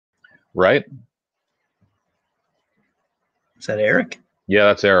right? Is that Eric? Yeah,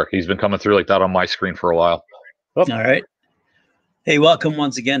 that's Eric. He's been coming through like that on my screen for a while. Oh, All right. Hey, welcome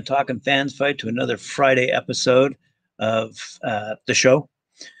once again, Talking Fans Fight, to another Friday episode of the show.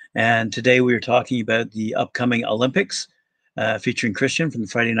 And today we are talking about the upcoming Olympics, featuring Christian from the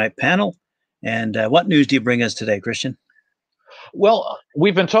Friday night panel. And what news do you bring us today, Christian? well,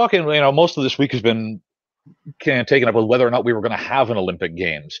 we've been talking, most of this week has been kind of taken up with whether or not we were going to have an Olympic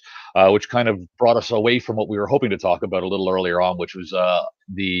Games, which kind of brought us away from what we were hoping to talk about a little earlier on, which was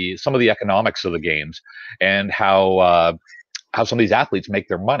the some of the economics of the games and how some of these athletes make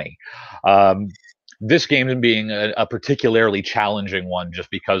their money. Um, this game being a particularly challenging one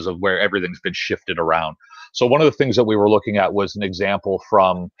just because of where everything's been shifted around. So one of the things that we were looking at was an example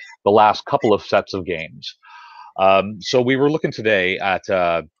from the last couple of sets of games. So we were looking today at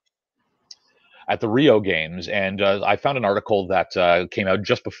the Rio Games, and I found an article that came out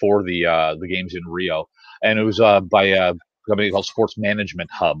just before the games in Rio, and it was by a company called Sports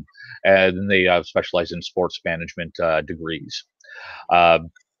Management Hub, and they specialize in sports management degrees. Uh,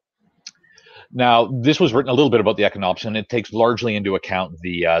 Now, this was written a little bit about the economics, and it takes largely into account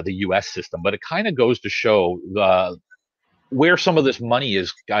the U.S. system, but it kind of goes to show where some of this money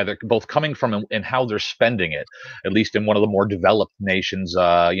is either both coming from and how they're spending it, at least in one of the more developed nations,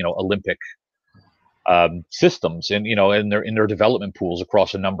 Olympic systems, and in their development pools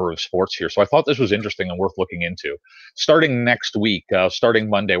across a number of sports here. So I thought this was interesting and worth looking into. Starting next week, starting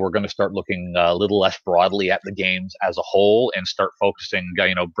Monday, we're going to start looking a little less broadly at the games as a whole and start focusing,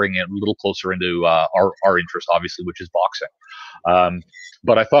 bringing it a little closer into our interest, obviously, which is boxing.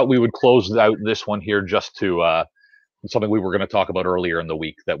 But I thought we would close out this one here just to something we were going to talk about earlier in the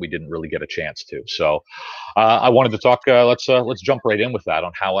week that we didn't really get a chance to. So I wanted to talk. Let's jump right in with that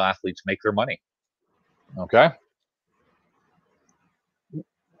on how athletes make their money. Okay.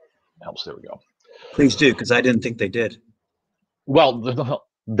 Helps. There we go. Please do, because I didn't think they did. Well,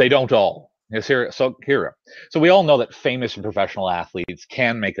 they don't all. Yes, here. So we all know that famous and professional athletes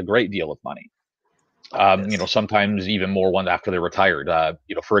can make a great deal of money. Yes. Sometimes even more one after they're retired.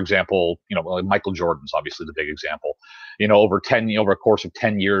 For example, Michael Jordan's obviously the big example. Over a course of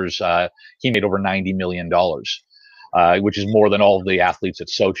 10 years, he made over $90 million, which is more than all of the athletes at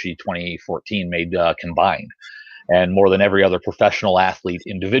Sochi 2014 made combined, and more than every other professional athlete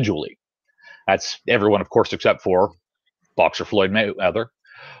individually. That's everyone, of course, except for boxer Floyd Mayweather,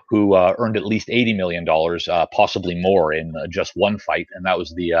 who earned at least $80 million, possibly more, in just one fight, and that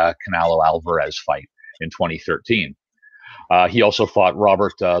was the Canelo Alvarez fight in 2013. He also fought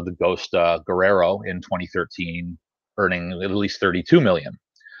Robert the Ghost Guerrero in 2013, earning at least 32 million,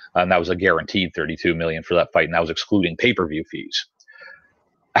 and that was a guaranteed 32 million for that fight, and that was excluding pay-per-view fees.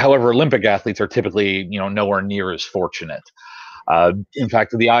 However, Olympic athletes are typically, nowhere near as fortunate. In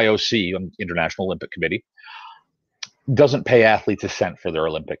fact, the IOC, International Olympic Committee, doesn't pay athletes a cent for their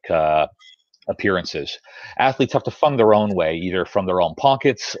Olympic appearances. Athletes have to fund their own way, either from their own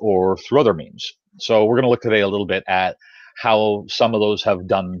pockets or through other means. So we're going to look today a little bit at how some of those have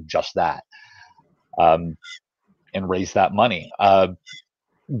done just that, and raised that money.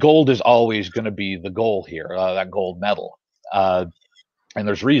 Gold is always going to be the goal here, that gold medal. And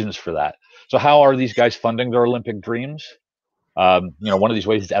there's reasons for that. So how are these guys funding their Olympic dreams? One of these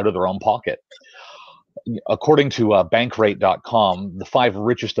ways is out of their own pocket. According to Bankrate.com, the 5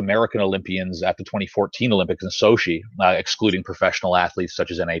 richest American Olympians at the 2014 Olympics in Sochi, excluding professional athletes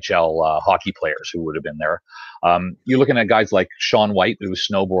such as NHL hockey players who would have been there, you're looking at guys like Shaun White, who's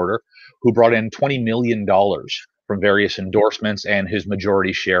a snowboarder, who brought in $20 million from various endorsements and his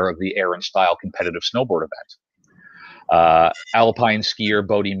majority share of the Aran style competitive snowboard event. Alpine skier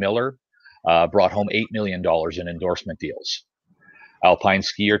Bode Miller brought home $8 million in endorsement deals. Alpine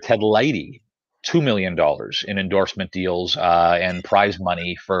skier Ted Leidy, $2 million in endorsement deals and prize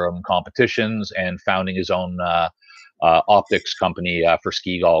money from competitions, and founding his own optics company for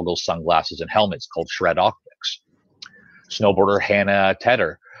ski goggles, sunglasses, and helmets called Shred Optics. Snowboarder Hannah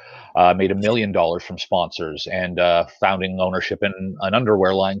Tedder made $1 million from sponsors and founding ownership in an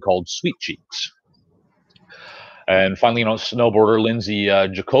underwear line called Sweet Cheeks. And finally, snowboarder Lindsay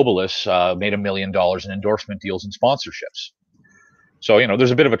Jacobellis made $1 million in endorsement deals and sponsorships. So, there's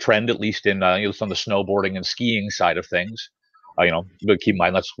a bit of a trend, at least in on the snowboarding and skiing side of things. But keep in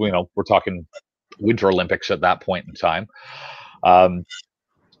mind, we're talking Winter Olympics at that point in time.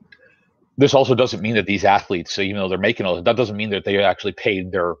 This also doesn't mean that these athletes, even though they're making that doesn't mean that they actually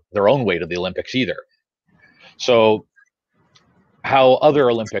paid their own way to the Olympics either. So how other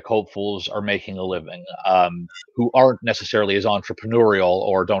Olympic hopefuls are making a living, who aren't necessarily as entrepreneurial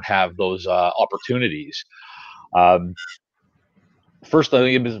or don't have those opportunities. First, I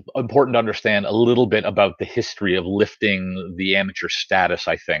think it is important to understand a little bit about the history of lifting the amateur status,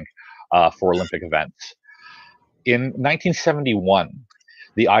 I think, for Olympic events. In 1971,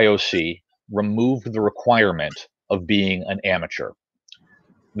 the IOC removed the requirement of being an amateur.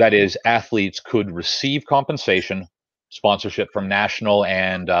 That is, athletes could receive compensation, sponsorship from national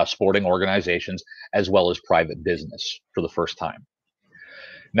and sporting organizations, as well as private business for the first time.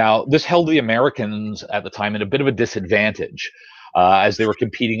 Now, this held the Americans at the time in a bit of a disadvantage, as they were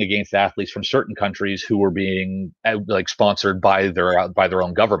competing against athletes from certain countries who were being sponsored by their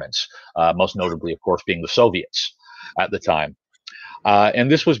own governments, most notably, of course, being the Soviets at the time.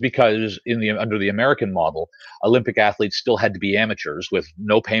 And this was because under the American model, Olympic athletes still had to be amateurs with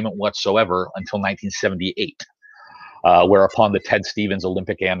no payment whatsoever until 1978, whereupon the Ted Stevens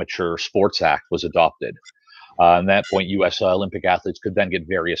Olympic Amateur Sports Act was adopted. At that point, U.S. Olympic athletes could then get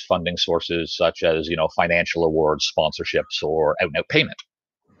various funding sources, such as financial awards, sponsorships, or out-and-out payment.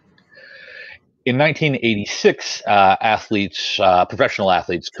 In 1986, professional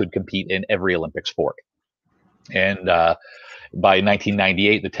athletes could compete in every Olympic sport. And by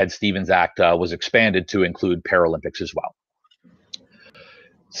 1998, the Ted Stevens Act was expanded to include Paralympics as well.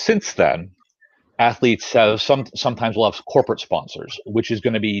 Since then, athletes sometimes will have corporate sponsors, which is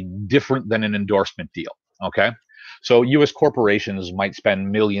going to be different than an endorsement deal. Okay, so U.S. corporations might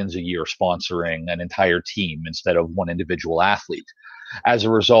spend millions a year sponsoring an entire team instead of one individual athlete. As a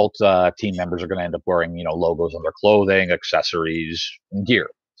result, team members are going to end up wearing, logos on their clothing, accessories, and gear.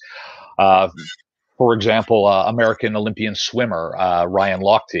 For example, American Olympian swimmer Ryan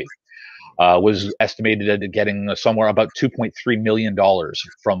Lochte was estimated at getting somewhere about $2.3 million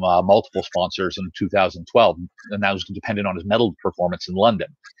from multiple sponsors in 2012, and that was dependent on his medal performance in London.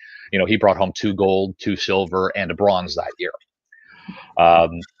 He brought home 2 gold, 2 silver, and a bronze that year.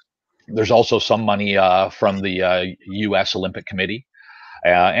 There's also some money from the U.S. Olympic Committee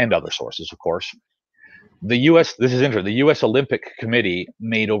and other sources, of course. This is interesting. The U.S. Olympic Committee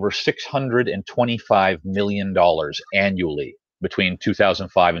made over $625 million annually between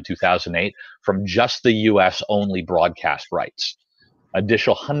 2005 and 2008 from just the U.S. only broadcast rights.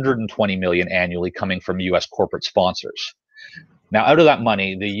 Additional $120 million annually coming from U.S. corporate sponsors. Now, out of that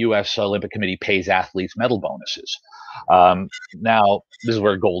money, the U.S. Olympic Committee pays athletes medal bonuses. Now, this is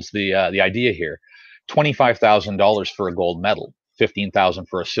where gold's the idea here: $25,000 for a gold medal, $15,000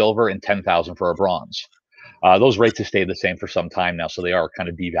 for a silver, and $10,000 for a bronze. Those rates have stayed the same for some time now, so they are kind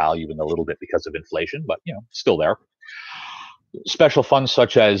of devaluing a little bit because of inflation, but still there. Special funds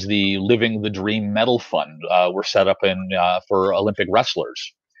such as the Living the Dream Medal Fund were set up for Olympic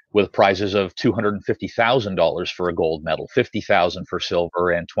wrestlers, with prizes of $250,000 for a gold medal, $50,000 for silver,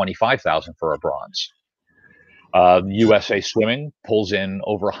 and $25,000 for a bronze. USA Swimming pulls in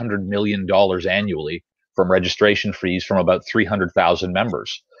over $100 million annually from registration fees from about 300,000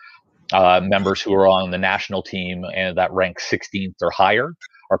 members. Members who are on the national team and that rank 16th or higher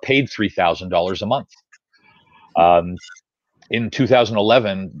are paid $3,000 a month. In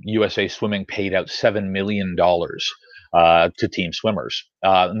 2011, USA Swimming paid out $7 million to team swimmers.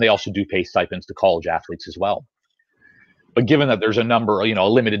 And they also do pay stipends to college athletes as well. But given that there's a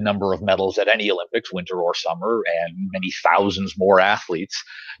limited number of medals at any Olympics, winter or summer, and many thousands more athletes,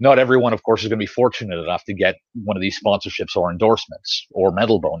 not everyone, of course, is going to be fortunate enough to get one of these sponsorships or endorsements or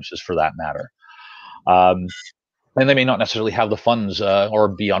medal bonuses for that matter. And they may not necessarily have the funds or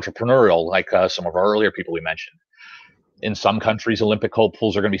be entrepreneurial like some of our earlier people we mentioned. In some countries, Olympic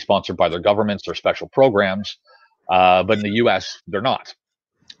hopefuls are going to be sponsored by their governments or special programs, but in the U.S., they're not.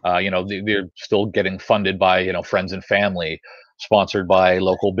 They're still getting funded by, friends and family, sponsored by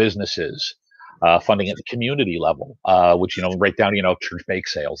local businesses, funding at the community level, which, right down to, church bake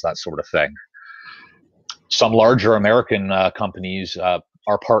sales, that sort of thing. Some larger American companies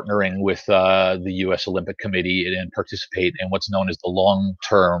are partnering with the U.S. Olympic Committee and participate in what's known as the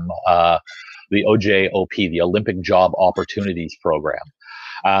long-term, the OJOP, the Olympic Job Opportunities Program.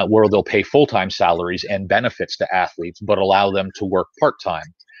 Where they'll pay full-time salaries and benefits to athletes, but allow them to work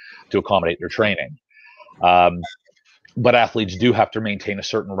part-time to accommodate their training. But athletes do have to maintain a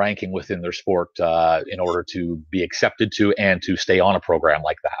certain ranking within their sport in order to be accepted to and to stay on a program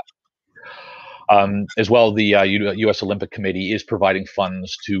like that. As well, the U.S. Olympic Committee is providing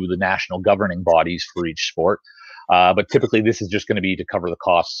funds to the national governing bodies for each sport. But typically, this is just going to be to cover the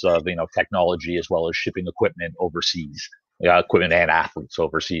costs of technology as well as shipping equipment overseas. Equipment and athletes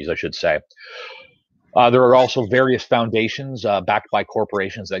overseas, I should say. There are also various foundations backed by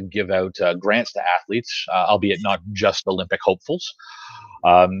corporations that give out grants to athletes, albeit not just Olympic hopefuls.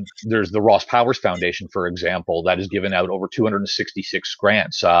 There's the Ross Powers Foundation, for example, that has given out over 266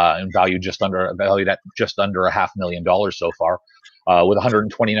 grants and valued at just under $500,000 so far with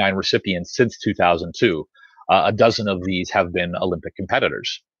 129 recipients since 2002. A dozen of these have been Olympic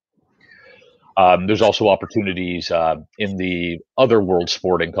competitors. There's also opportunities in the other world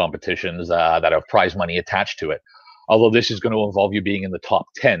sporting competitions that have prize money attached to it, although this is going to involve you being in the top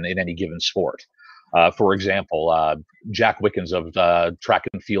 10 in any given sport. For example, Jack Wickens of Track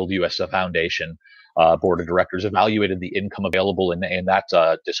and Field USA Foundation Board of Directors evaluated the income available in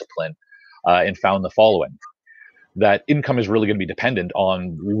that discipline and found the following: that income is really going to be dependent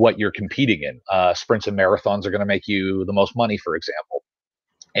on what you're competing in. Sprints and marathons are going to make you the most money, for example.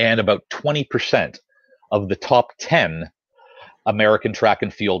 And about 20% of the top 10 American track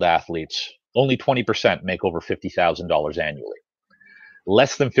and field athletes, only 20% make over $50,000 annually.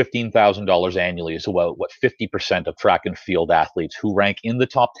 Less than $15,000 annually is about what 50% of track and field athletes who rank in the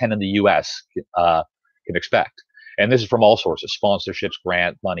top 10 in the US can expect. And this is from all sources: sponsorships,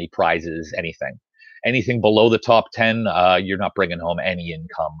 grant money, prizes, anything. Anything below the top 10, you're not bringing home any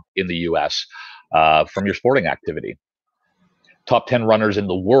income in the US from your sporting activity. Top 10 runners in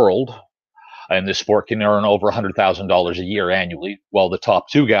the world in this sport can earn over $100,000 a year annually, while the top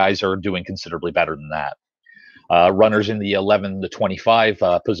two guys are doing considerably better than that. Runners in the 11 to 25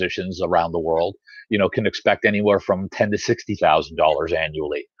 positions around the world, can expect anywhere from $10,000 to $60,000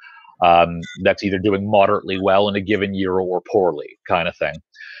 annually. That's either doing moderately well in a given year or poorly, kind of thing.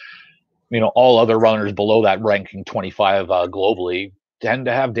 All other runners below that ranking 25 globally tend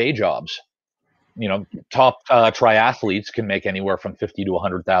to have day jobs. Top triathletes can make anywhere from $50,000 to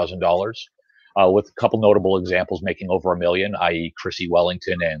 $100,000, with a couple notable examples making over $1 million, i.e. Chrissy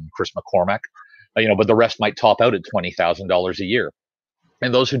Wellington and Chris McCormack. But the rest might top out at $20,000 a year.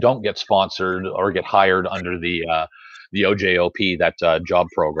 And those who don't get sponsored or get hired under the OJOP, that job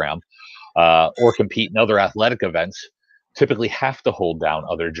program, or compete in other athletic events, typically have to hold down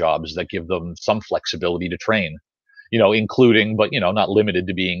other jobs that give them some flexibility to train, including, but, not limited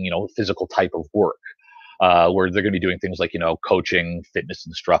to being, physical type of work, where they're going to be doing things like, coaching, fitness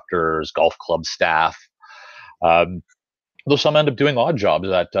instructors, golf club staff. Though some end up doing odd jobs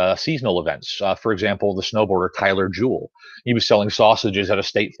at seasonal events. For example, the snowboarder Tyler Jewell, he was selling sausages at a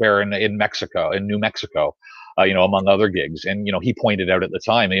state fair in New Mexico, among other gigs. And, he pointed out at the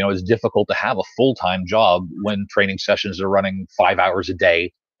time, it's difficult to have a full-time job when training sessions are running 5 hours a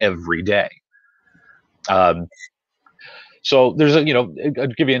day, every day. So there's I'll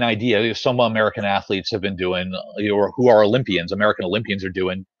give you an idea. Some American athletes have been doing, or who are American Olympians are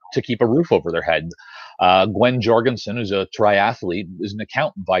doing to keep a roof over their head. Gwen Jorgensen, who's a triathlete, is an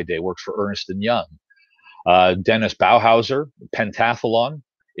accountant by day, works for Ernst & Young. Dennis Bauhauser, pentathlon,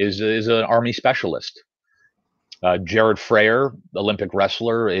 is an Army specialist. Jared Freyer, Olympic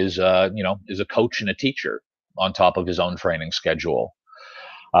wrestler, is a coach and a teacher on top of his own training schedule.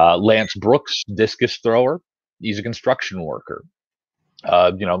 Lance Brooks, discus thrower, he's a construction worker.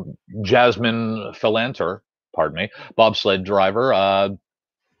 Jasmine Philanter, bobsled driver,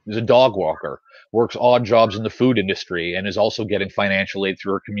 is a dog walker, works odd jobs in the food industry, and is also getting financial aid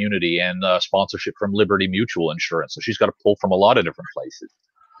through her community and sponsorship from Liberty Mutual Insurance. So she's got to pull from a lot of different places.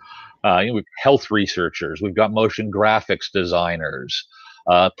 We've health researchers, we've got motion graphics designers,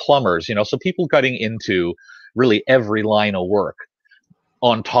 plumbers, so people getting into really every line of work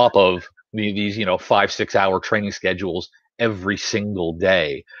on top of these 5-6 hour training schedules every single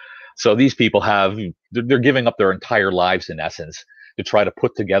day. So these people they're giving up their entire lives in essence to try to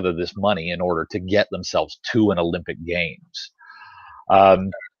put together this money in order to get themselves to an Olympic Games. A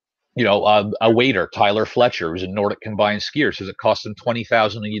waiter, Tyler Fletcher, who's a Nordic combined skier, says it costs him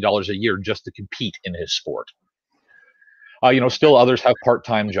 $20,000 a year just to compete in his sport. Still others have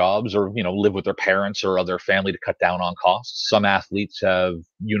part-time jobs or, live with their parents or other family to cut down on costs. Some athletes have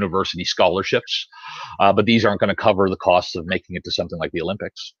university scholarships, but these aren't going to cover the costs of making it to something like the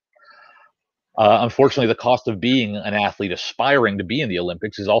Olympics. Unfortunately, the cost of being an athlete aspiring to be in the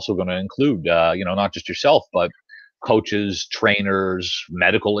Olympics is also going to include, not just yourself, but coaches, trainers,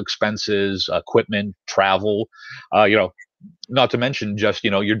 medical expenses, equipment, travel, not to mention just,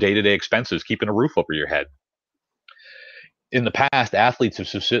 your day-to-day expenses, keeping a roof over your head. In the past, athletes have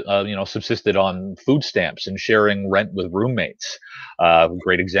subsisted on food stamps and sharing rent with roommates. A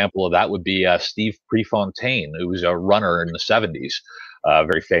great example of that would be Steve Prefontaine, who was a runner in the 70s,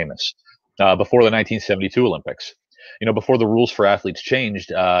 very famous, before the 1972 Olympics. Before the rules for athletes changed,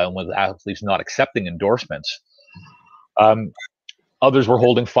 with athletes not accepting endorsements, others were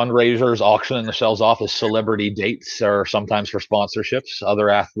holding fundraisers, auctioning themselves off as celebrity dates or sometimes for sponsorships. Other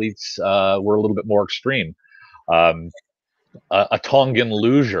athletes were a little bit more extreme. A Tongan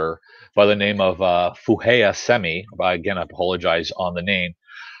luger by the name of Fuhea Semi, again, I apologize on the name,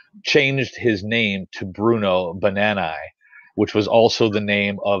 changed his name to Bruno Bananai which was also the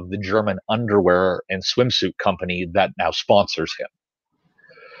name of the German underwear and swimsuit company that now sponsors him.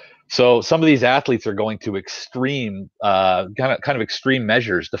 So some of these athletes are going to extreme, kind of extreme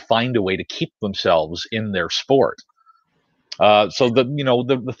measures to find a way to keep themselves in their sport. So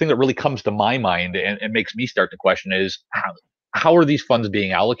the thing that really comes to my mind and makes me start to question is how are these funds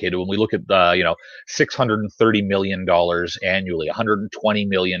being allocated when we look at the $630 million annually, $120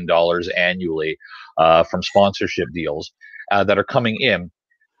 million annually from sponsorship deals that are coming in.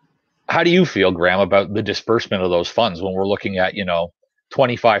 How do you feel, Graham, about the disbursement of those funds when we're looking at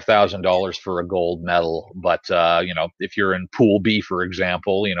 $25,000 for a gold medal, but if you're in Pool B, for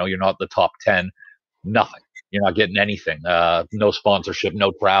example, you're not the top 10, nothing. You're not getting anything. No sponsorship,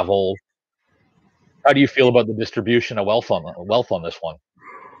 no travel. How do you feel about the distribution of wealth on this one?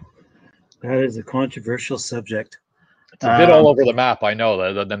 That is a controversial subject. It's a bit all over the map. I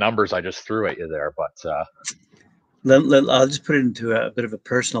know the numbers I just threw at you there, but I'll just put it into a bit of a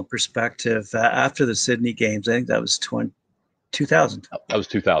personal perspective. After the Sydney Games, I think that was 2000. That was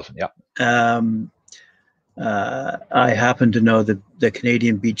 2000, yeah. I happen to know the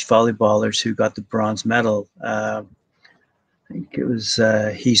Canadian beach volleyballers who got the bronze medal. I think it was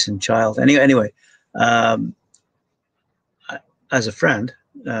Heath and Child. Anyway, as a friend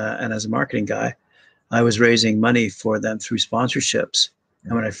and as a marketing guy, I was raising money for them through sponsorships.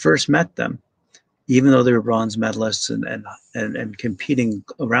 And when I first met them, even though they were bronze medalists and competing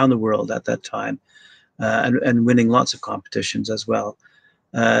around the world at that time, and winning lots of competitions as well,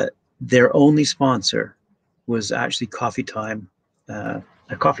 their only sponsor was actually Coffee Time, a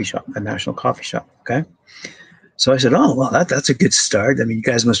coffee shop, a national coffee shop. Okay. So I said, oh, well, that's a good start. I mean, you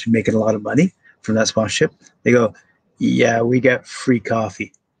guys must be making a lot of money from that sponsorship. They go, yeah, we get free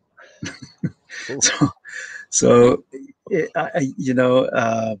coffee.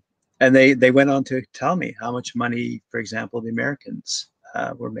 And they went on to tell me how much money, for example, the Americans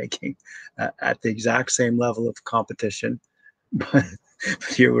were making at the exact same level of competition. But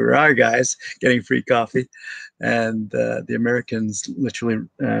here we are, guys, getting free coffee, and the Americans literally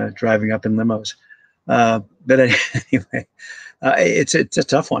driving up in limos. But anyway, it's a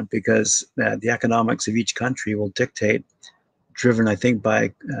tough one because the economics of each country will dictate, driven, I think,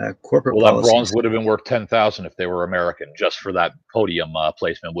 by corporate policies. That bronze would have been worth $10,000 if they were American. Just for that podium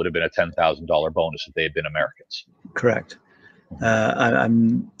placement would have been a $10,000 bonus if they had been Americans. Correct.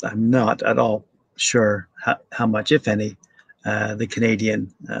 I'm not at all sure how much, if any, the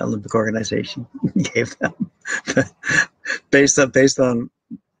Canadian Olympic Organization gave them. based on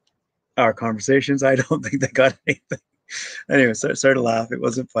our conversations, I don't think they got anything. Anyway, sorry to laugh. It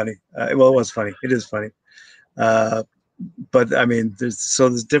wasn't funny. Well, it was funny. It is funny. But I mean,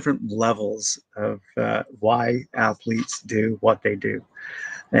 there's different levels of why athletes do what they do,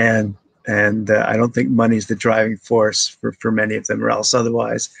 and I don't think money is the driving force for many of them, or else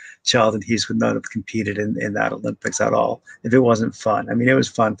otherwise Child and Heath would not have competed in that Olympics at all if it wasn't fun. I mean, it was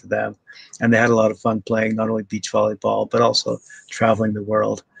fun for them, and they had a lot of fun playing not only beach volleyball but also traveling the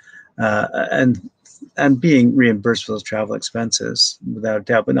world, and being reimbursed for those travel expenses without a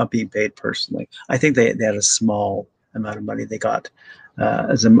doubt, but not being paid personally. I think they had a small amount of money they got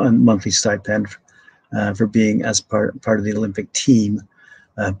as a monthly stipend for being as part of the Olympic team,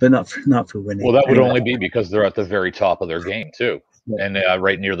 but not for winning. Well, that would only be because they're at the very top of their game too, and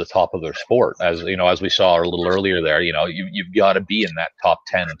right near the top of their sport. As we saw a little earlier there, you've got to be in that top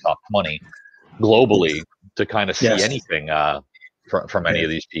 10 and top 20 globally to kind of see anything from any of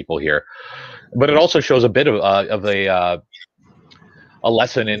these people here. But it also shows a bit of a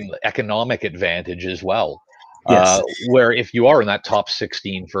lesson in economic advantage as well. Yes. Where if you are in that top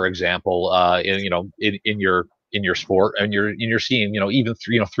 16, for example, in your sport, and you're seeing even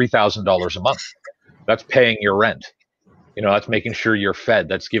 $3,000 a month, that's paying your rent. That's making sure you're fed.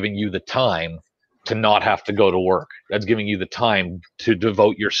 That's giving you the time to not have to go to work. That's giving you the time to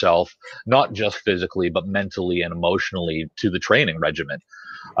devote yourself, not just physically, but mentally and emotionally, to the training regimen.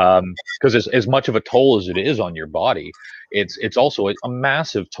 Because as much of a toll as it is on your body, it's also a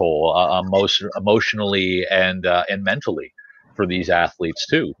massive toll emotionally and mentally for these athletes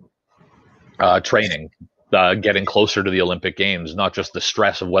too. Training, getting closer to the Olympic Games, not just the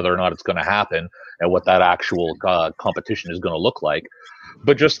stress of whether or not it's going to happen and what that actual competition is going to look like,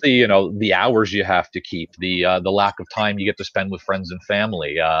 but just the hours you have to keep, the lack of time you get to spend with friends and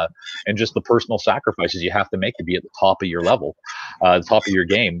family, and just the personal sacrifices you have to make to be at the top of your level, the top of your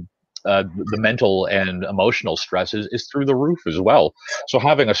game. The mental and emotional stress is through the roof as well. So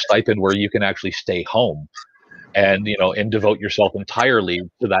having a stipend where you can actually stay home and and devote yourself entirely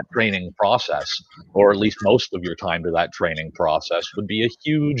to that training process, or at least most of your time to that training process, would be a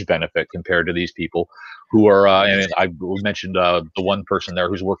huge benefit compared to these people who are and I mentioned the one person there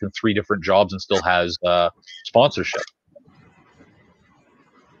who's working 3 different jobs and still has sponsorship.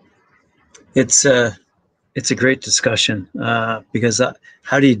 It's a great discussion because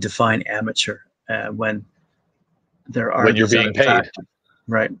how do you define amateur when there are when you're being paid factors,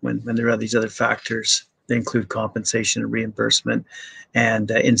 right? When there are these other factors. They include compensation, reimbursement,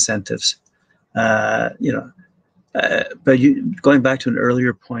 and incentives. But going back to an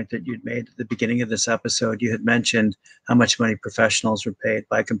earlier point that you'd made at the beginning of this episode, you had mentioned how much money professionals were paid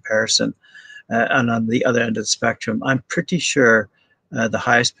by comparison. And on the other end of the spectrum, I'm pretty sure the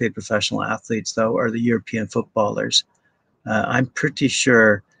highest paid professional athletes, though, are the European footballers. I'm pretty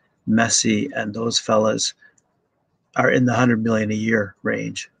sure Messi and those fellas are in the 100 million a year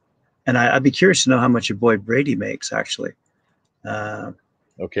range. And I'd be curious to know how much your boy Brady makes, actually.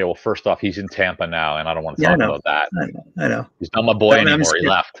 Okay, well, first off, he's in Tampa now, and I don't want to talk about that. I know. He's not my boy anymore. He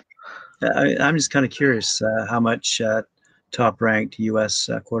left. I'm just kind of curious how much top-ranked U.S.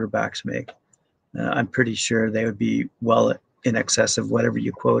 quarterbacks make. I'm pretty sure they would be well in excess of whatever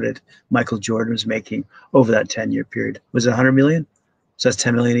you quoted Michael Jordan was making over that 10-year period. Was it 100 million? So that's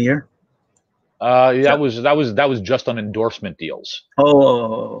 10 million a year? That was just on endorsement deals.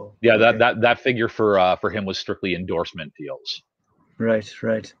 Oh, yeah. Okay. That figure for him was strictly endorsement deals.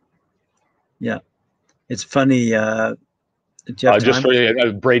 Right. Yeah, it's funny. Just for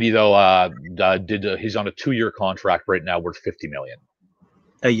you, Brady though, he's on a 2-year contract right now worth $50 million.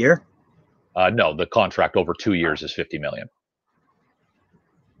 A year? No, the contract over 2 years is $50 million.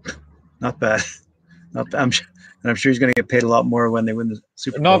 Not bad. I'm sure he's going to get paid a lot more when they win the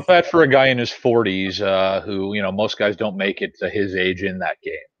Super Bowl. Not bad for a guy in his 40s, who most guys don't make it to his age in that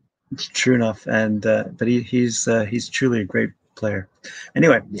game. It's true enough, and but he's truly a great player.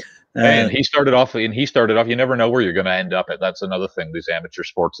 Anyway, and he started off. You never know where you're going to end up. That's another thing these amateur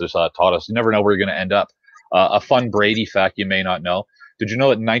sports has taught us. You never know where you're going to end up. A fun Brady fact you may not know: did you know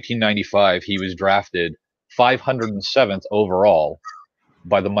that in 1995 he was drafted 507th overall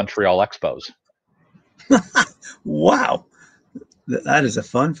by the Montreal Expos? Wow, that is a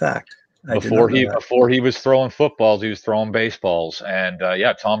fun fact. Before he was throwing footballs, he was throwing baseballs, and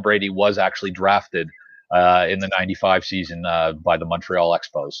Tom Brady was actually drafted in the '95 season by the Montreal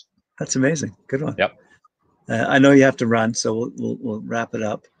Expos. That's amazing. Good one. Yep. I know you have to run, so we'll wrap it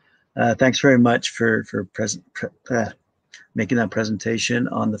up. Thanks very much for making that presentation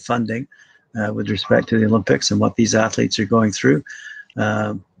on the funding with respect to the Olympics and what these athletes are going through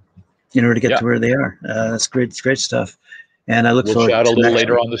in order to get to where they are. That's great. It's great stuff. And I look forward to chat a little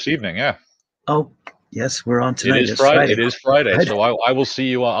later on this evening. Yeah. Oh, yes, we're on tonight. It is Friday. It is Friday. So I will see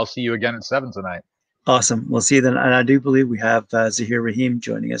you. I'll see you again at 7 tonight. Awesome. We'll see you then. And I do believe we have Zahir Rahim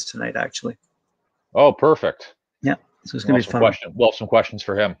joining us tonight, actually. Oh, perfect. Yeah. So it's going to be fun. We'll have some questions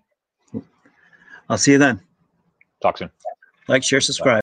for him. I'll see you then. Talk soon. Like, share, subscribe.